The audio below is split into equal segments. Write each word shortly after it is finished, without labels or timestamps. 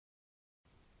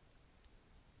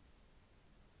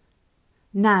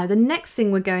Now, the next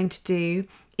thing we're going to do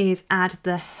is add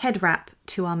the head wrap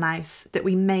to our mouse that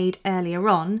we made earlier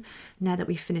on, now that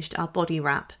we've finished our body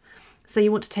wrap. So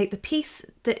you want to take the piece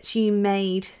that you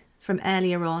made from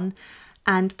earlier on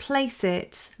and place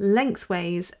it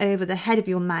lengthways over the head of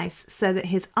your mouse so that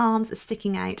his arms are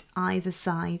sticking out either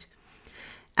side.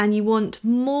 And you want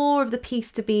more of the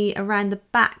piece to be around the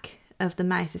back of the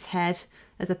mouse's head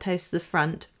as opposed to the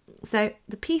front. So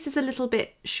the piece is a little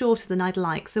bit shorter than I'd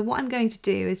like. So what I'm going to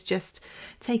do is just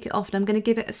take it off and I'm going to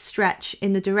give it a stretch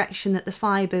in the direction that the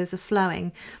fibres are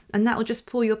flowing. And that will just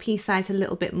pull your piece out a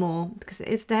little bit more because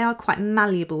they are quite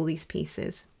malleable, these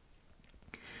pieces.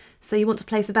 So you want to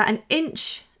place about 1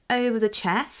 inch over the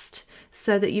chest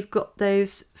so that you've got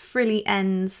those frilly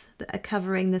ends that are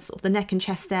covering the sort of the neck and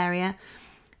chest area.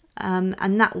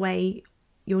 And that way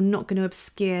you're not going to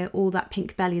obscure all that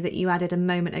pink belly that you added a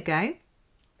moment ago.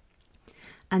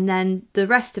 And then the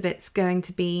rest of it's going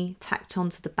to be tacked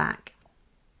onto the back.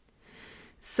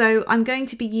 So I'm going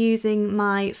to be using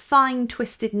my fine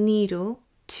twisted needle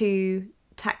to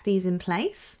tack these in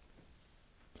place.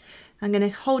 I'm going to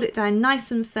hold it down nice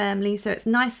and firmly so it's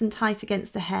nice and tight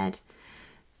against the head.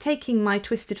 Taking my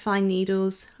twisted fine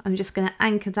needles, I'm just going to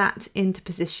anchor that into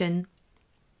position,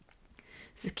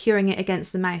 securing it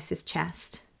against the mouse's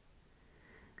chest.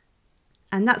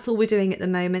 And that's all we're doing at the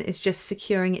moment, is just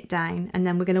securing it down, and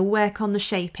then we're going to work on the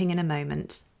shaping in a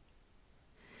moment.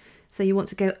 So you want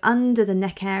to go under the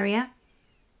neck area,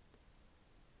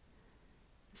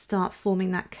 start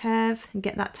forming that curve and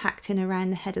get that tacked in around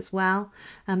the head as well,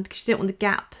 because you don't want the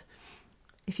gap.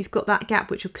 If you've got that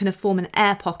gap which will kind of form an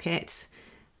air pocket,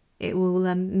 it will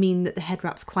mean that the head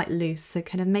wrap's quite loose. So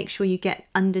kind of make sure you get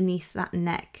underneath that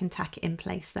neck and tack it in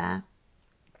place there.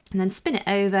 And then spin it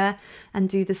over and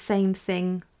do the same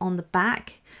thing on the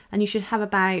back. And you should have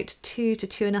about 2 to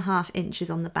 2.5 inches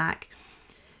on the back.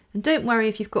 And don't worry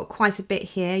if you've got quite a bit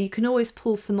here. You can always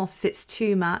pull some off if it's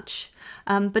too much.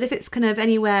 But if it's kind of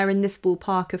anywhere in this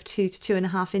ballpark of 2 to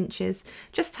 2.5 inches,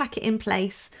 just tack it in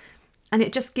place. And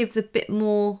it just gives a bit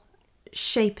more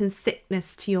shape and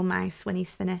thickness to your mouse when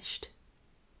he's finished.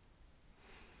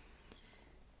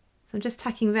 So I'm just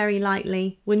tacking very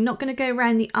lightly. We're not going to go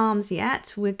around the arms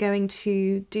yet. We're going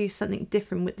to do something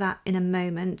different with that in a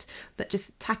moment, but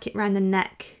just tack it around the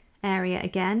neck area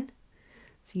again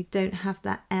so you don't have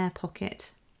that air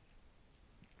pocket.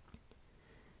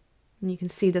 And you can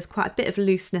see there's quite a bit of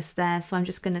looseness there, so I'm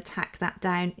just going to tack that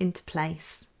down into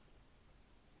place.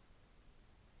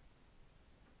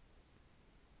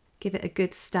 Give it a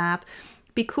good stab.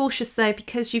 Be cautious though,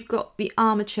 because you've got the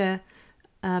armature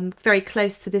very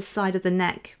close to this side of the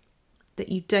neck, that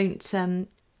you don't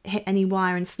hit any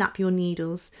wire and snap your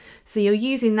needles. So you're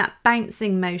using that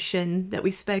bouncing motion that we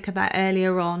spoke about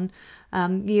earlier on.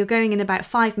 You're going in about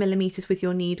 5 millimeters with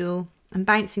your needle and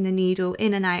bouncing the needle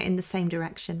in and out in the same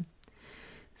direction.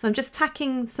 So I'm just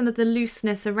tacking some of the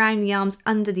looseness around the arms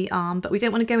under the arm, but we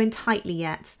don't want to go in tightly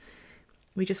yet.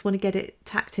 We just want to get it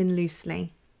tacked in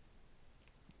loosely.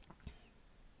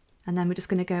 And then we're just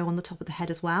going to go on the top of the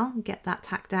head as well and get that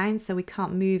tacked down so we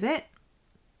can't move it.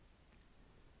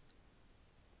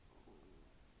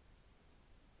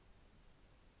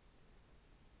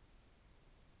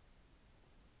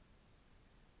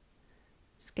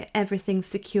 Just get everything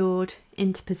secured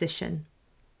into position.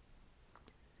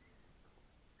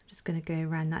 I'm just going to go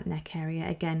around that neck area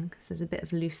again because there's a bit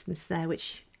of looseness there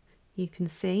which you can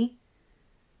see.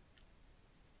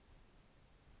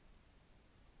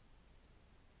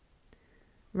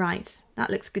 Right, that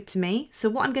looks good to me. So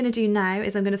what I'm going to do now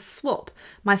is I'm going to swap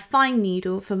my fine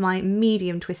needle for my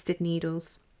medium twisted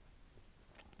needles.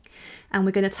 And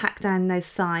we're going to tack down those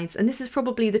sides. And this is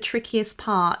probably the trickiest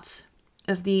part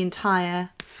of the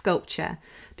entire sculpture,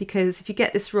 because if you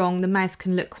get this wrong, the mouse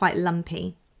can look quite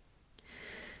lumpy.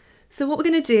 So what we're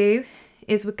going to do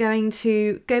is we're going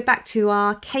to go back to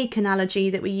our cake analogy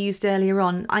that we used earlier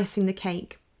on, icing the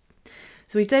cake.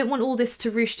 So we don't want all this to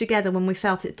roosh together when we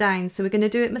felt it down, so we're going to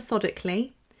do it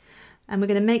methodically, and we're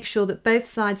going to make sure that both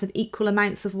sides have equal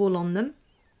amounts of wool on them,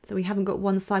 so we haven't got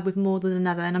one side with more than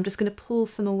another. And I'm just going to pull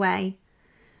some away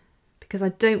because I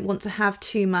don't want to have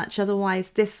too much,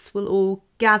 otherwise this will all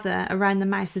gather around the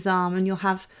mouse's arm and you'll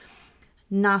have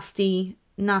nasty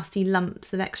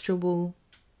lumps of extra wool.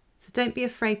 So don't be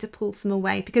afraid to pull some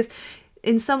away, because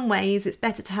in some ways it's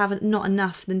better to have not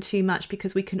enough than too much,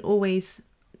 because we can always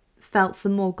felt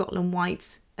some more Gotland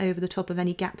white over the top of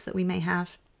any gaps that we may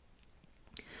have.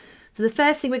 So the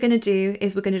first thing we're going to do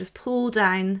is we're going to just pull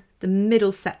down the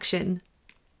middle section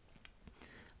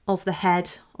of the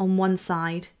head on one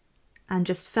side and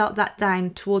just felt that down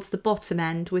towards the bottom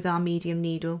end with our medium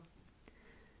needle.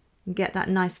 and get that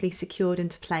nicely secured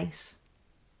into place.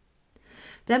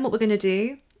 Then what we're going to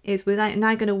do is we're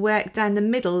now going to work down the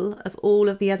middle of all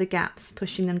of the other gaps,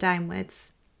 pushing them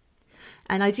downwards.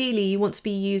 And ideally you want to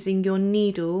be using your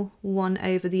needle one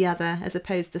over the other as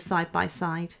opposed to side by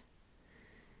side.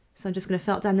 So I'm just going to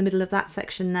felt down the middle of that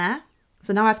section there.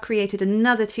 So now I've created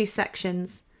another 2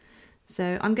 sections.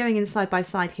 So I'm going in side by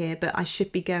side here, but I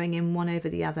should be going in one over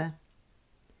the other.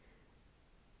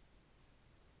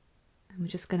 And we're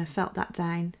just going to felt that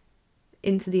down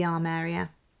into the arm area.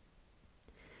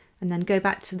 And then go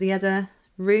back to the other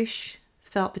ruche,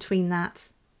 felt between that.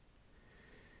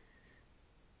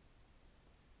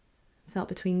 Felt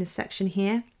between this section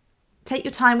here. Take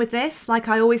your time with this. Like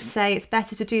I always say, it's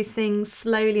better to do things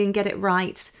slowly and get it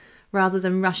right rather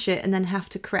than rush it and then have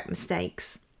to correct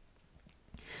mistakes.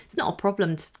 It's not a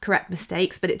problem to correct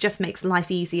mistakes, but it just makes life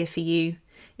easier for you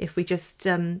if we just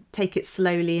take it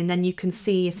slowly, and then you can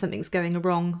see if something's going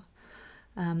wrong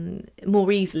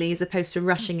more easily as opposed to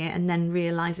rushing it and then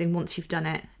realising once you've done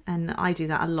it. And I do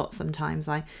that a lot sometimes.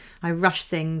 I rush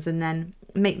things and then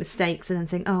make mistakes and then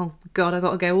think, oh God, I've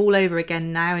got to go all over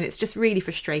again now, and it's just really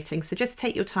frustrating. So just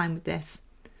take your time with this.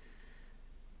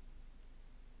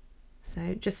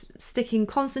 So just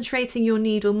concentrating your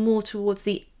needle more towards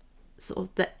the sort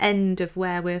of the end of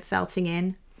where we're felting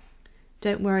in.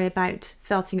 Don't worry about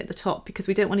felting at the top, because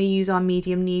we don't want to use our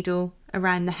medium needle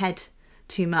around the head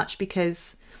too much,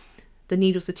 because the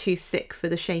needles are too thick for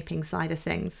the shaping side of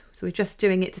things. So we're just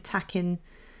doing it to tack in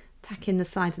the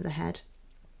sides of the head.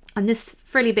 And this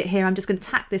frilly bit here, I'm just going to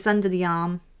tack this under the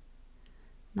arm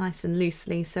nice and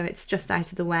loosely so it's just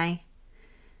out of the way.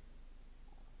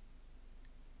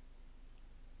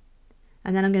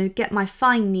 And then I'm going to get my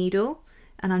fine needle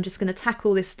and I'm just going to tack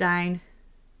all this down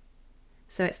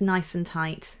so it's nice and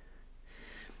tight.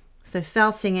 So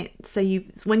felting it, so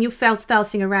when you're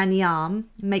felting around the arm,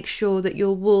 make sure that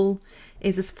your wool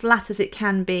is as flat as it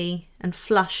can be and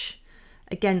flush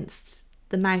against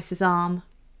the mouse's arm,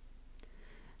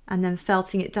 and then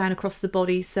felting it down across the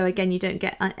body, so again you don't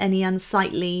get any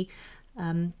unsightly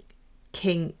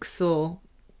kinks or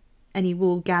any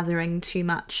wool gathering too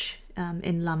much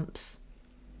in lumps.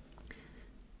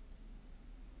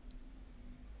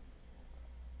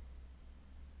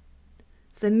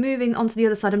 So moving on to the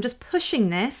other side, I'm just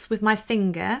pushing this with my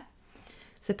finger.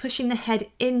 So pushing the head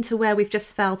into where we've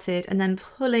just felted and then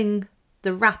pulling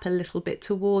the wrap a little bit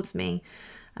towards me,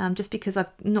 just because I've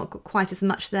not got quite as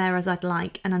much there as I'd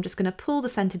like. And I'm just going to pull the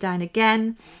centre down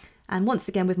again. And once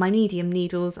again with my medium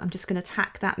needles, I'm just going to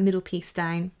tack that middle piece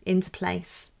down into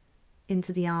place,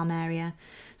 into the arm area.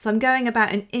 So I'm going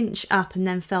about an inch up and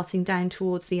then felting down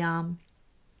towards the arm.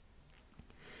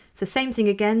 So same thing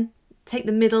again, take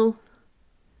the middle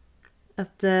of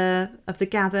the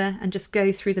gather and just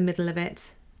go through the middle of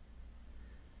it.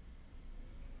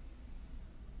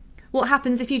 What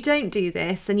happens if you don't do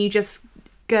this and you just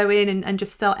go in and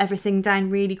just felt everything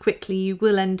down really quickly? You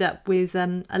will end up with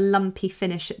a lumpy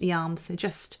finish at the arm. So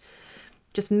just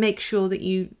make sure that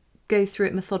you go through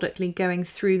it methodically, going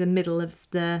through the middle of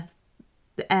the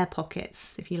air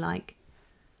pockets, if you like.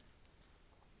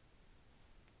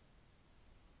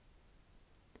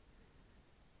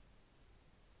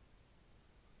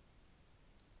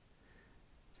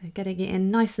 So getting it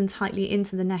in nice and tightly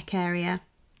into the neck area.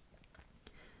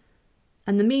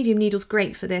 And the medium needle's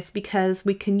great for this because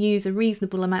we can use a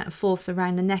reasonable amount of force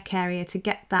around the neck area to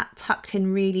get that tucked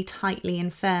in really tightly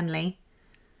and firmly.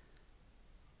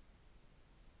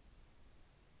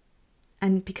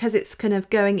 And because it's kind of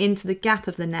going into the gap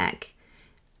of the neck,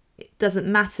 it doesn't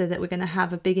matter that we're going to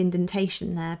have a big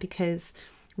indentation there, because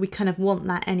we kind of want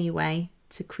that anyway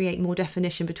to create more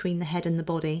definition between the head and the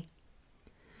body.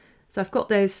 So I've got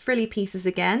those frilly pieces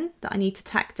again that I need to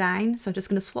tack down. So I'm just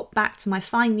going to swap back to my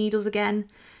fine needles again,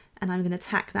 and I'm going to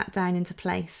tack that down into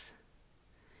place,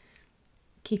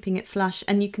 keeping it flush.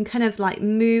 And you can kind of like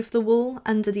move the wool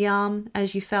under the arm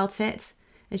as you felt it.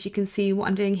 As you can see what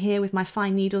I'm doing here with my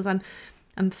fine needles, I'm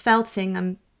felting,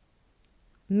 I'm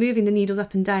moving the needles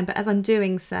up and down, but as I'm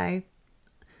doing so,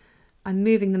 I'm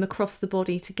moving them across the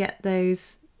body to get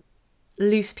those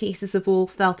loose pieces of wool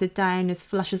felted down as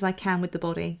flush as I can with the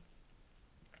body.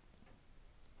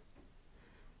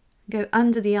 Go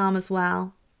under the arm as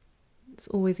well. It's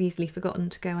always easily forgotten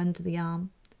to go under the arm.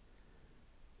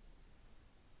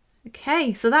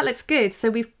 Okay, so that looks good. So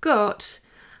we've got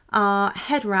our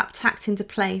head wrap tacked into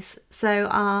place. So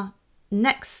our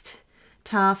next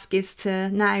task is to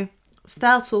now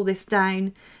felt all this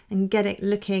down and get it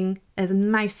looking as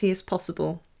mousy as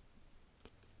possible.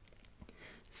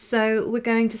 So we're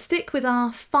going to stick with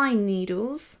our fine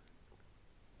needles,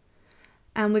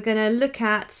 and we're going to look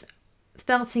at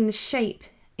felting the shape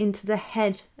into the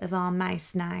head of our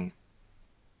mouse now.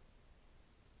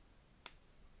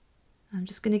 I'm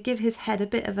just going to give his head a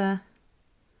bit of a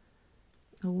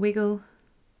wiggle.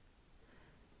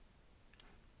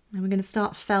 And we're going to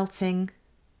start felting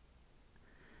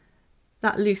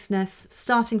that looseness,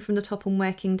 starting from the top and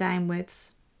working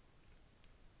downwards.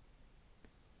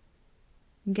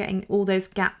 And getting all those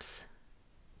gaps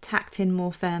tacked in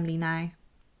more firmly now.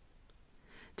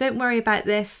 Don't worry about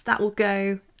this, that will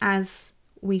go as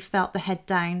we felt the head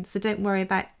down. So don't worry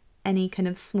about any kind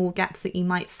of small gaps that you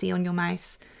might see on your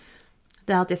mouse.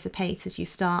 They'll dissipate as you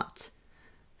start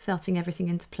felting everything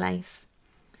into place.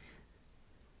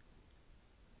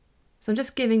 So I'm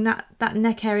just giving that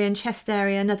neck area and chest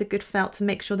area another good felt to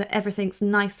make sure that everything's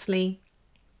nicely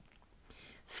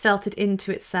felted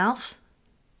into itself.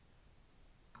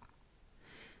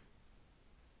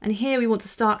 And here we want to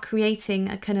start creating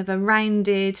a kind of a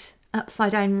rounded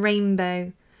upside down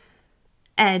rainbow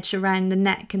edge around the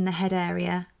neck and the head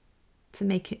area to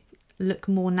make it look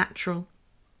more natural.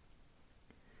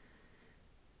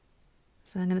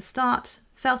 So I'm going to start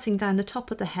felting down the top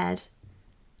of the head,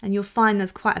 and you'll find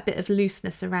there's quite a bit of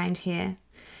looseness around here.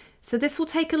 So this will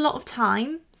take a lot of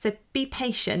time, so be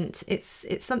patient. It's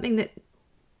something that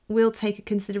will take a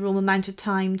considerable amount of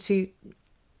time to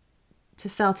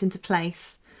felt into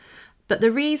place. But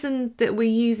the reason that we're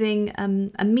using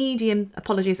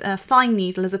a fine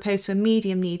needle as opposed to a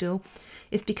medium needle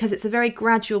is because it's a very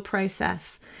gradual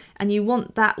process, and you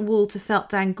want that wool to felt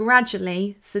down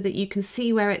gradually so that you can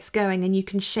see where it's going and you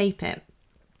can shape it.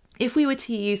 If we were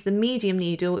to use the medium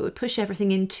needle, it would push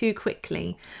everything in too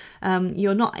quickly.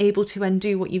 You're not able to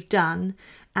undo what you've done,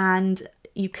 and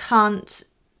you can't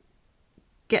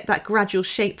get that gradual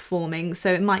shape forming.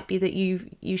 So it might be that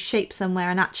you shape somewhere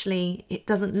and actually it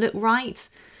doesn't look right.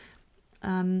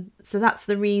 So that's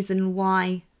the reason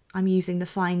why I'm using the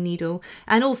fine needle.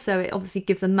 And also it obviously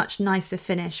gives a much nicer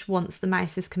finish once the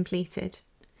mouse is completed.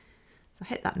 So I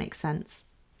hope that makes sense.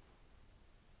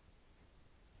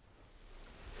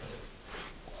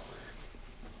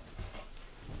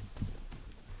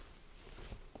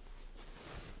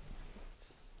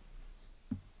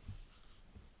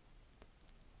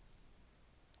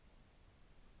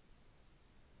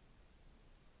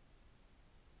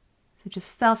 So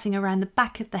just felting around the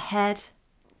back of the head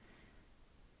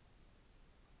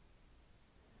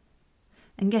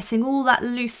and getting all that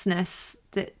looseness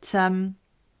that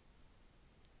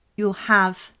you'll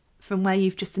have from where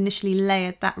you've just initially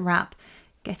layered that wrap,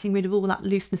 getting rid of all that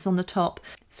looseness on the top.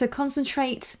 So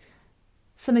concentrate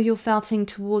some of your felting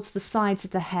towards the sides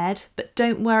of the head, but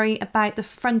don't worry about the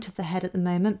front of the head at the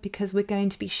moment, because we're going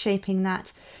to be shaping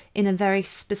that in a very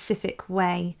specific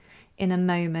way in a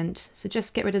moment. So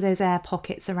just get rid of those air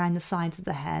pockets around the sides of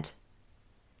the head.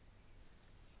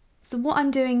 So what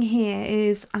I'm doing here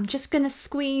is I'm just going to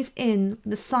squeeze in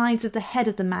the sides of the head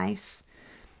of the mouse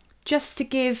just to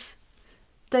give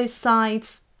those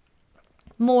sides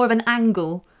more of an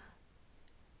angle,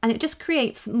 and it just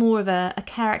creates more of a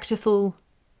characterful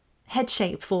head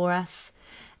shape for us,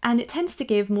 and it tends to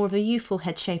give more of a youthful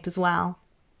head shape as well.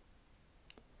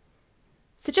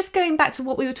 So just going back to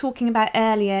what we were talking about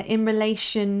earlier in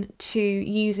relation to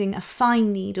using a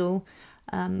fine needle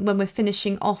when we're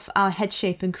finishing off our head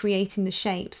shape and creating the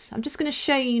shapes, I'm just going to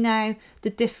show you now the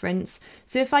difference.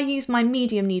 So if I use my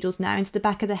medium needles now into the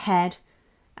back of the head,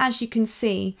 as you can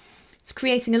see, it's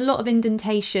creating a lot of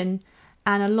indentation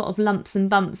and a lot of lumps and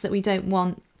bumps that we don't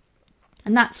want.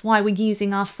 And that's why we're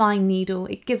using our fine needle.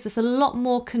 It gives us a lot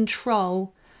more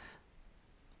control.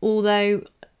 Although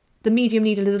the medium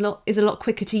needle is a lot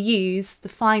quicker to use, the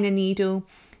finer needle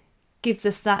gives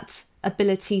us that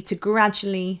ability to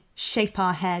gradually shape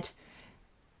our head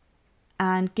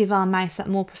and give our mouse that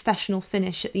more professional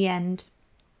finish at the end.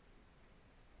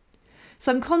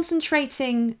 So I'm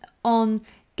concentrating on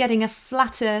getting a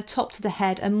flatter top to the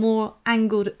head and more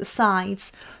angled at the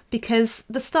sides, because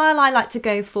the style I like to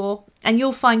go for, and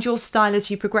you'll find your style as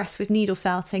you progress with needle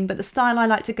felting, but the style I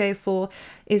like to go for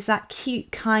is that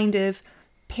cute kind of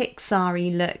Pixar-y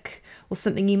look, or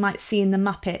something you might see in the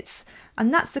Muppets.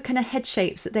 And that's the kind of head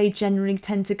shapes that they generally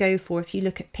tend to go for if you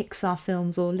look at Pixar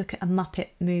films or look at a Muppet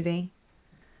movie.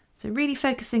 So really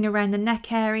focusing around the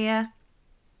neck area,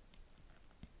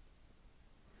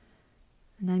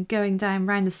 and then going down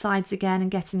around the sides again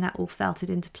and getting that all felted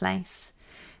into place.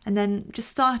 And then just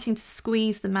starting to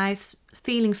squeeze the mouse,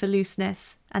 feeling for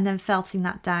looseness, and then felting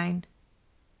that down.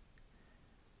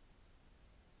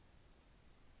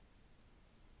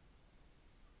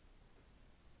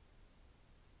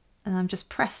 And I'm just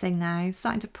pressing now,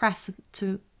 starting to press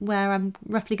to where I'm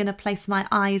roughly going to place my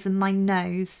eyes and my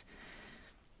nose,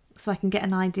 so I can get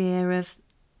an idea of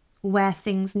where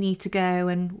things need to go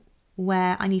and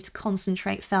where I need to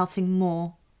concentrate felting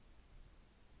more.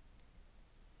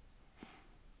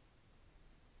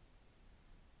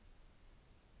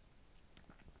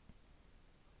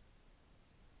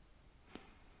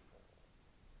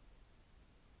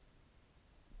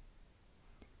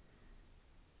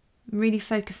 Really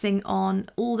focusing on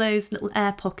all those little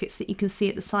air pockets that you can see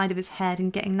at the side of his head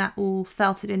and getting that all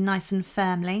felted in nice and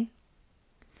firmly.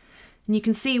 And you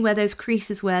can see where those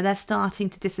creases were, they're starting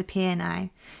to disappear now,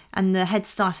 and the head's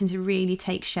starting to really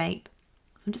take shape.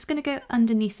 So I'm just going to go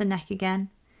underneath the neck again,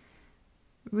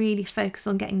 really focus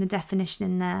on getting the definition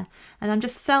in there, and I'm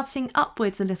just felting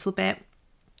upwards a little bit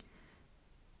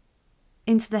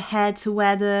into the head to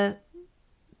where the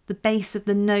base of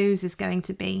the nose is going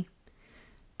to be,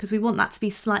 because we want that to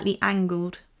be slightly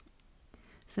angled.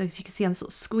 So as you can see, I'm sort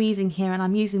of squeezing here and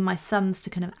I'm using my thumbs to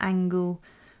kind of angle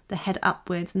the head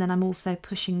upwards, and then I'm also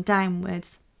pushing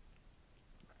downwards.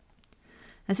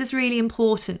 This is really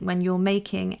important when you're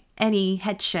making any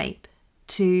head shape,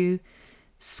 to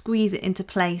squeeze it into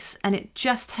place, and it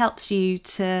just helps you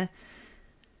to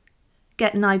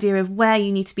get an idea of where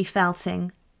you need to be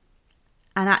felting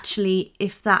and actually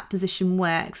if that position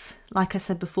works, like I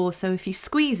said before. So if you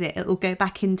squeeze it, it'll go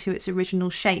back into its original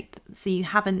shape, so you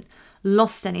haven't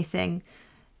lost anything,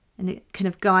 and it kind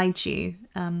of guides you.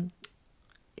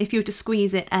 If you were to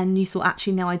squeeze it and you thought,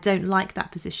 actually no, I don't like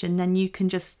that position, then you can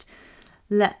just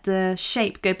let the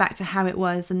shape go back to how it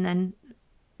was and then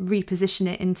reposition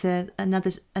it into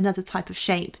another type of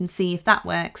shape and see if that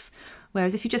works.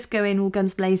 Whereas if you just go in all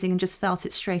guns blazing and just felt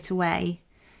it straight away,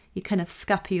 you kind of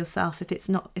scupper yourself if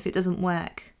it doesn't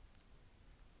work.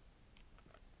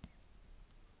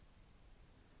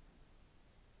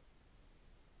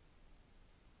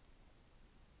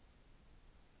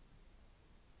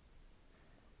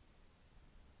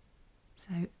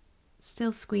 So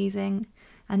still squeezing,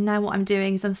 and now what I'm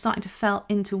doing is I'm starting to felt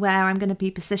into where I'm going to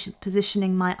be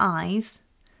positioning my eyes,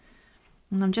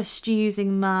 and I'm just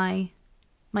using my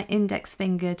index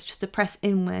finger to just to press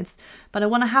inwards, but I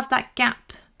want to have that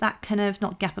gap, that kind of,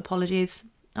 not gap, apologies,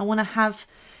 I want to have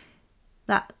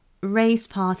that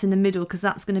raised part in the middle because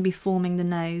that's going to be forming the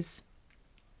nose.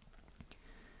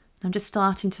 I'm just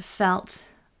starting to felt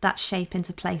that shape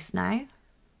into place now.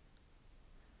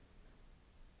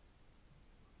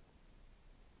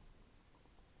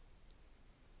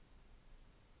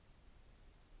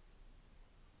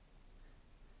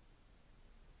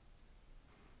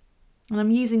 And I'm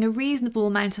using a reasonable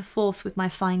amount of force with my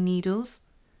fine needles.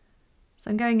 So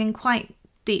I'm going in quite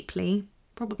deeply,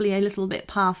 probably a little bit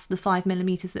past the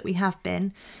 5mm that we have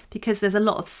been, because there's a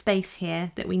lot of space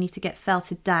here that we need to get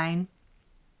felted down.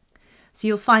 So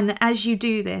you'll find that as you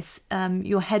do this,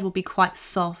 your head will be quite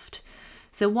soft.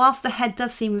 So whilst the head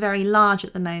does seem very large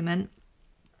at the moment,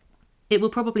 it will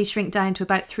probably shrink down to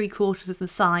about 3/4 of the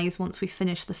size once we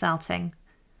finish the felting.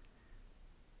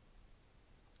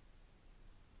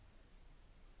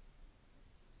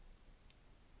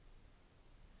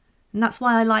 And that's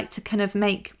why I like to kind of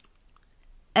make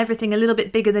everything a little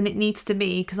bit bigger than it needs to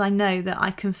be, because I know that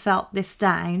I can felt this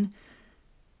down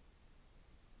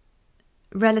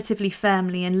relatively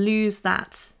firmly and lose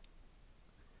the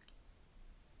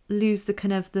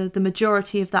kind of the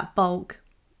majority of that bulk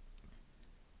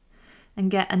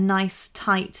and get a nice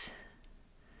tight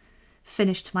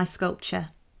finish to my sculpture.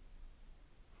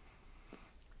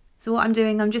 So what I'm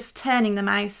doing, I'm just turning the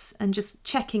mouse and just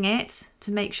checking it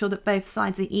to make sure that both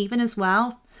sides are even as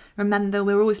well. Remember,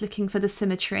 we're always looking for the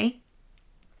symmetry.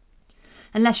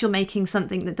 Unless you're making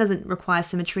something that doesn't require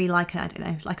symmetry, like, I don't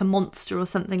know, like a monster or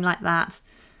something like that.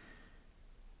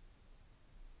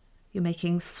 You're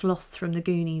making Sloth from the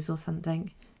Goonies or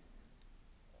something.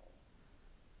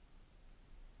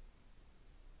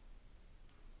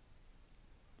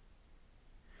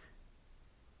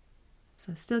 So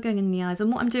I'm still going in the eyes,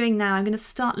 and what I'm doing now, I'm going to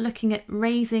start looking at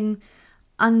raising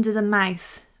under the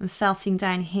mouth and felting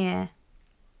down here.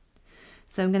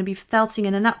 So I'm going to be felting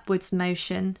in an upwards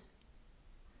motion,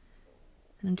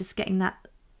 and I'm just getting that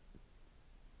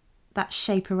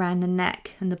shape around the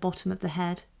neck and the bottom of the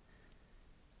head.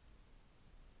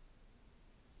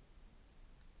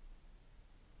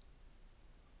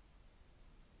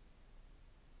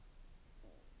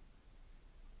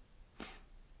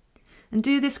 And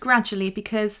do this gradually,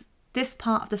 because this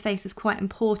part of the face is quite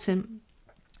important.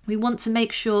 We want to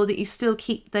make sure that you still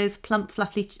keep those plump,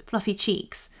 fluffy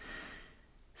cheeks.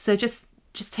 So just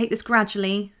take this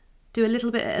gradually, do a little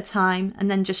bit at a time,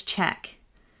 and then just check.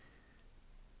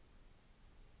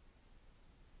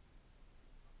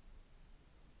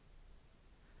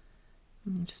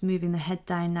 I'm just moving the head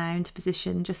down now into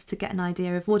position just to get an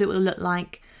idea of what it will look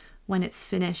like when it's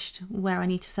finished, where I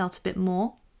need to felt a bit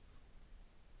more.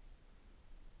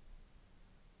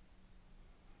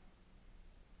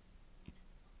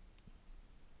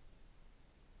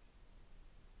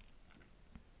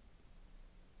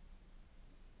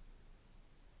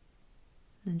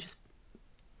 And just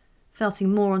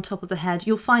felting more on top of the head.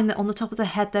 You'll find that on the top of the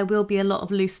head there will be a lot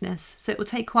of looseness, so it will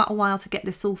take quite a while to get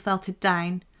this all felted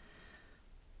down.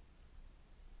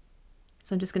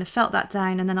 So I'm just going to felt that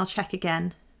down and then I'll check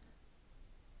again.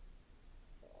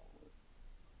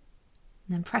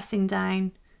 And then pressing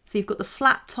down, so you've got the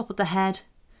flat top of the head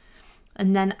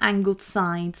and then angled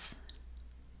sides.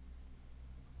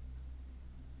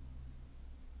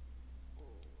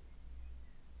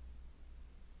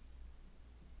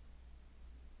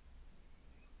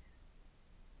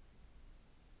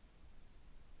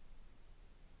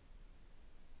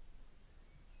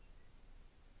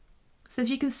 So as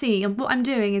you can see, what I'm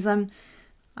doing is I'm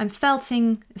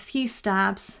felting a few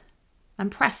stabs, I'm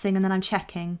pressing and then I'm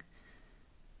checking,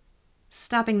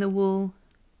 stabbing the wool,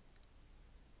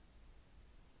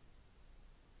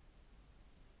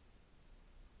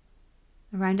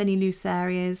 around any loose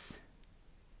areas.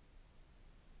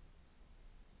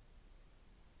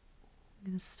 I'm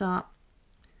going to start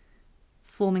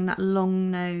forming that long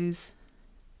nose.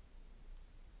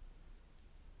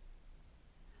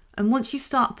 And once you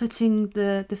start putting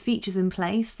the features in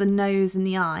place, the nose and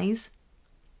the eyes,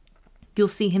 you'll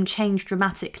see him change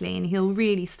dramatically and he'll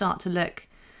really start to look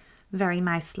very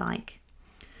mouse-like.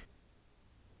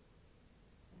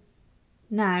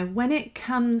 Now, when it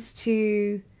comes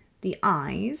to the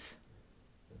eyes,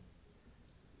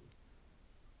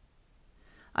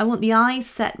 I want the eyes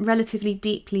set relatively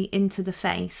deeply into the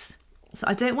face. So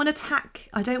I don't want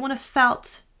to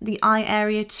felt the eye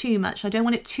area too much. I don't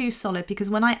want it too solid,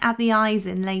 because when I add the eyes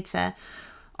in later,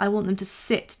 I want them to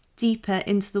sit deeper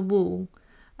into the wool.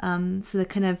 So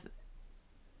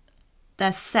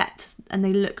they're set and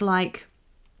they look like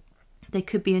they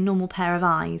could be a normal pair of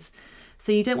eyes.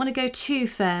 So you don't want to go too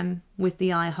firm with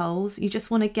the eye holes. You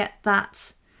just want to get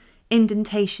that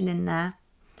indentation in there.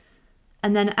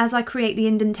 And then as I create the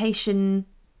indentation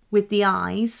with the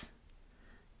eyes,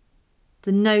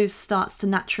 the nose starts to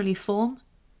naturally form.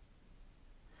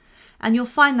 And you'll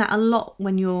find that a lot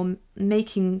when you're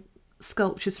making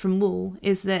sculptures from wool,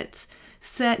 is that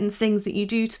certain things that you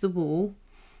do to the wool,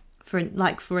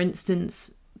 for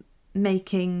instance,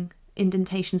 making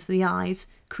indentations for the eyes,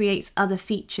 creates other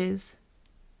features.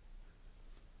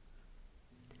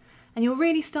 And you'll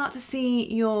really start to see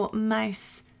your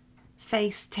mouse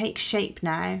face take shape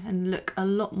now and look a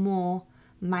lot more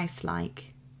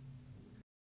mouse-like.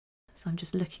 So I'm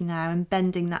just looking now and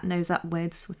bending that nose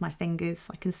upwards with my fingers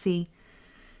so I can see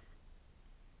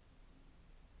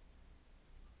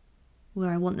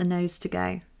where I want the nose to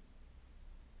go.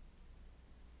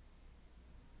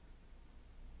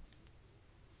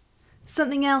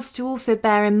 Something else to also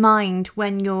bear in mind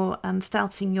when you're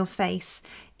felting your face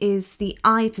is the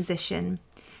eye position.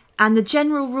 And the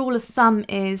general rule of thumb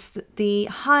is that the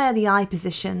higher the eye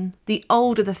position, the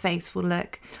older the face will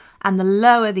look, and the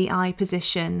lower the eye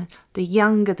position, the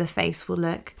younger the face will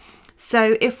look.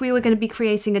 So if we were going to be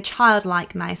creating a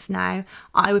childlike mouse now,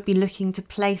 I would be looking to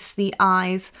place the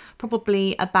eyes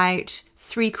probably about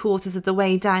 3/4 of the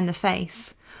way down the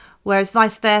face. Whereas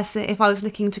vice versa, if I was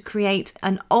looking to create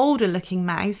an older looking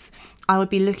mouse, I would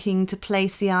be looking to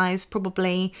place the eyes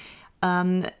probably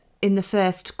in the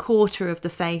first quarter of the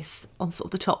face, on sort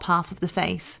of the top half of the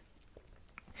face.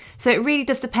 So it really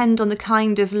does depend on the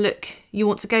kind of look you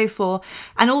want to go for.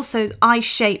 And also eye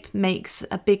shape makes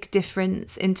a big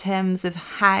difference in terms of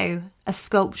how a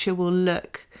sculpture will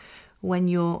look when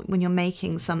you're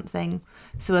making something.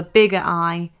 So a bigger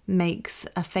eye makes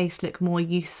a face look more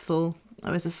youthful,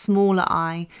 whereas a smaller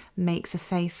eye makes a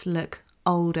face look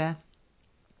older.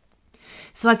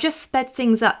 So I've just sped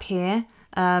things up here,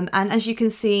 and as you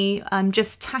can see, I'm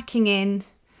just tacking in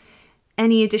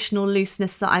any additional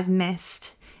looseness that I've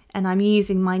missed, and I'm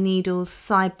using my needles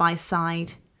side by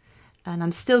side, and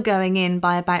I'm still going in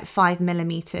by about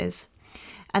 5mm.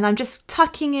 And I'm just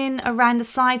tucking in around the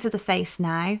sides of the face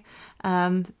now,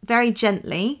 very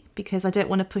gently, because I don't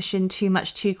want to push in too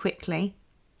much too quickly.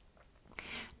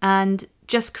 And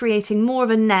just creating more of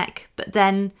a neck, but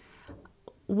then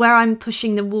where I'm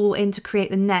pushing the wool in to create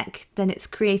the neck, then it's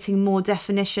creating more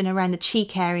definition around the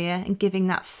cheek area and giving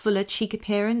that fuller cheek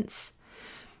appearance.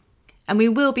 And we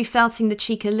will be felting the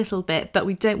cheek a little bit, but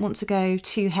we don't want to go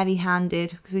too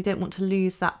heavy-handed because we don't want to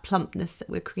lose that plumpness that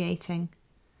we're creating.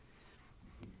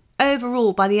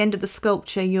 overall, by the end of the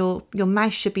sculpture, your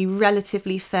mouse should be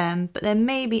relatively firm, but there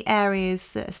may be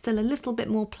areas that are still a little bit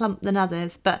more plump than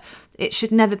others, but it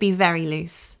should never be very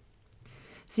loose.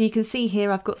 So you can see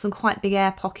here I've got some quite big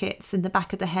air pockets in the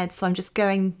back of the head, so I'm just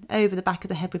going over the back of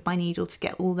the head with my needle to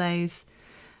get all those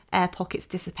air pockets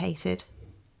dissipated.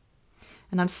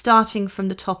 And I'm starting from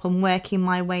the top and working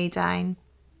my way down.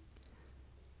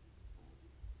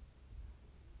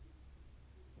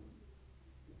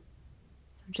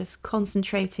 I'm just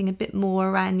concentrating a bit more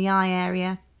around the eye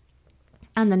area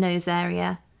and the nose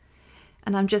area.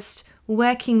 And I'm just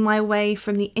working my way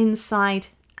from the inside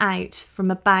out, from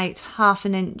about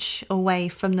 1/2 inch away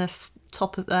from the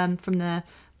top of from the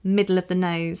middle of the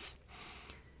nose.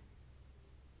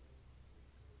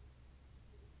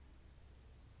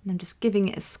 And I'm just giving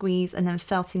it a squeeze and then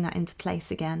felting that into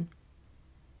place again.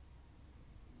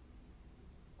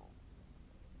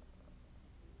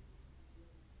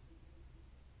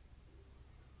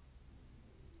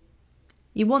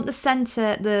 You want the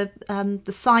centre,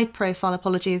 the side profile,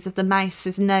 apologies, of the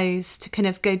mouse's nose to kind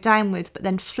of go downwards but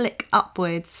then flick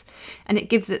upwards, and it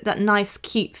gives it that nice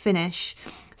cute finish.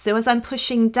 So as I'm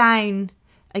pushing down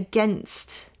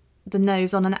against the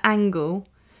nose on an angle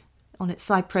on its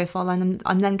side profile, and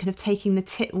I'm then kind of taking the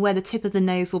tip where the tip of the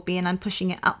nose will be, and I'm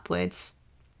pushing it upwards.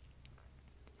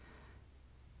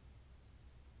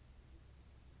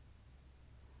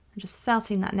 I'm just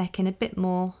felting that neck in a bit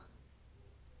more.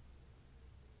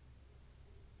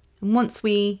 And once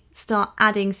we start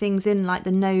adding things in like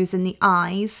the nose and the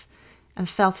eyes and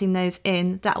felting those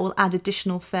in, that will add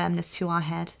additional firmness to our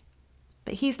head.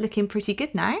 But he's looking pretty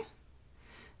good now.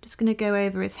 Just going to go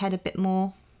over his head a bit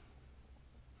more.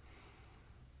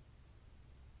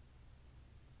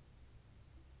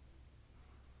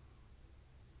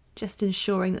 Just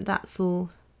ensuring that that's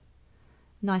all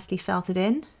nicely felted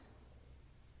in.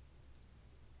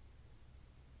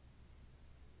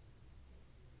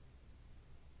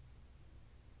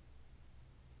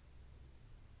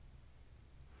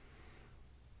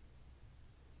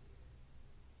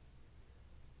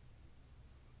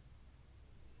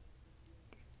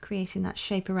 Creating that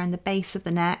shape around the base of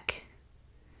the neck.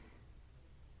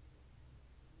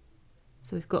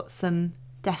 So we've got some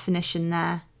definition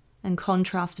there and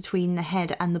contrast between the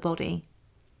head and the body.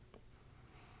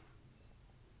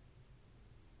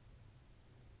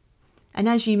 And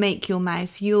as you make your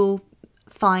mouse, you'll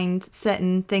find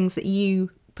certain things that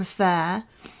you prefer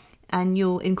and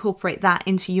you'll incorporate that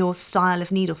into your style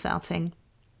of needle felting.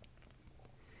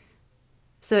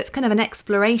 So it's kind of an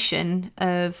exploration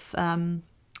of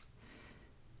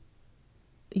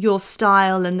your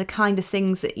style and the kind of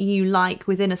things that you like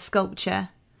within a sculpture,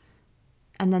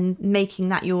 and then making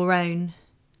that your own.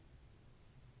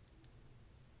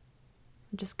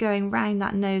 I'm just going round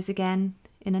that nose again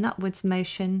in an upwards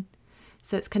motion,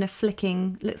 so it's kind of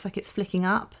flicking, looks like it's flicking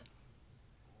up.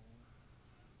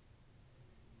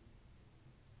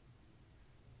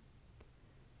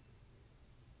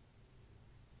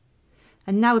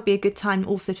 And now would be a good time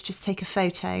also to just take a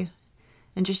photo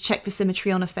and just check for symmetry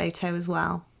on a photo as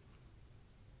well.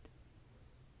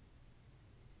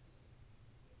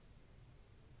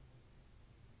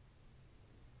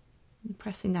 And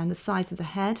pressing down the sides of the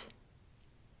head.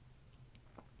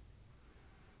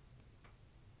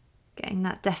 Getting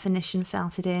that definition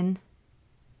felted in.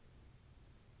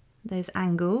 Those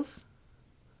angles.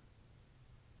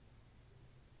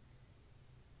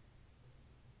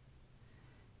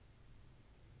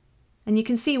 And you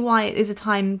can see why it is a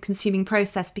time-consuming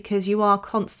process, because you are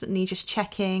constantly just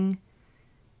checking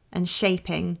and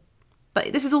shaping.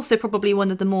 But this is also probably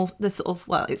one of the sort of,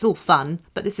 well, it's all fun,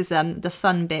 but this is the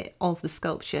fun bit of the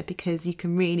sculpture, because you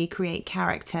can really create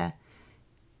character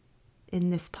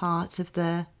in this part of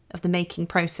the making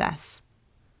process.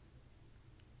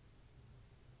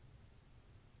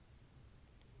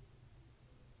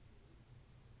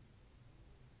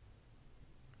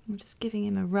 I'm just giving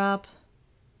him a rub.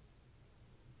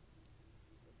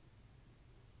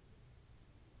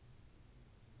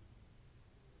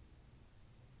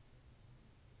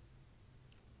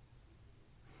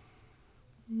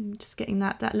 Just getting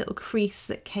that little crease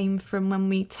that came from when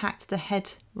we tacked the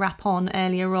head wrap on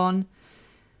earlier on.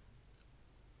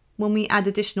 When we add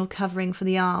additional covering for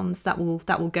the arms, that will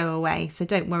go away, so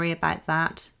don't worry about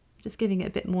that. Just giving it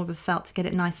a bit more of a felt to get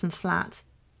it nice and flat.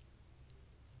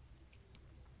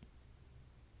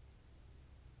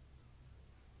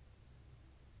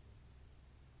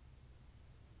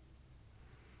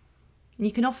 And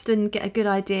you can often get a good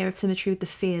idea of symmetry with the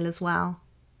feel as well.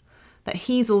 But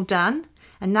he's all done,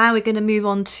 and now we're going to move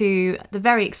on to the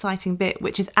very exciting bit,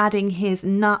 which is adding his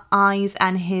eyes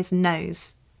and his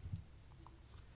nose.